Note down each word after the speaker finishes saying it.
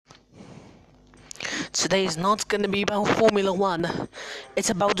Today is not going to be about Formula One. It's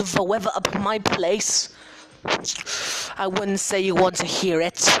about the weather up my place. I wouldn't say you want to hear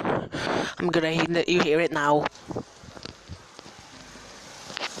it. I'm going to let you hear it now.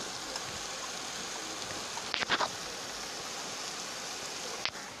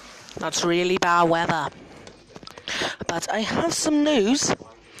 That's really bad weather. But I have some news.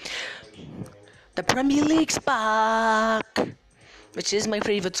 The Premier League's back, which is my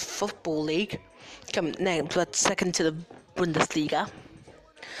favourite football league. Come next, but second to the Bundesliga.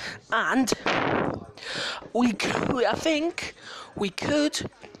 And I think we could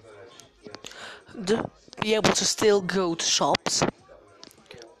be able to still go to shops.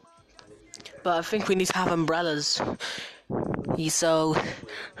 But I think we need to have umbrellas. So,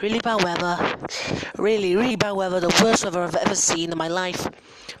 really bad weather. Really bad weather. The worst weather I've ever seen in my life.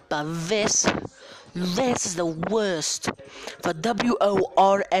 But this is the worst. The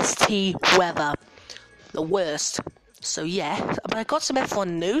WORST weather. The worst. So yeah, but I got some F1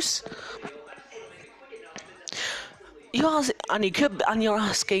 news. You're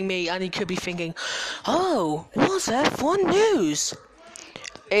asking me, and you could be thinking, oh, what's F1 news?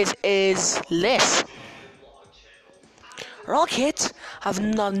 It is this. Rocket have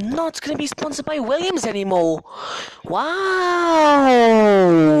not going to be sponsored by Williams anymore. Wow!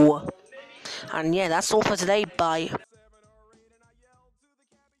 And yeah, that's all for today. Bye.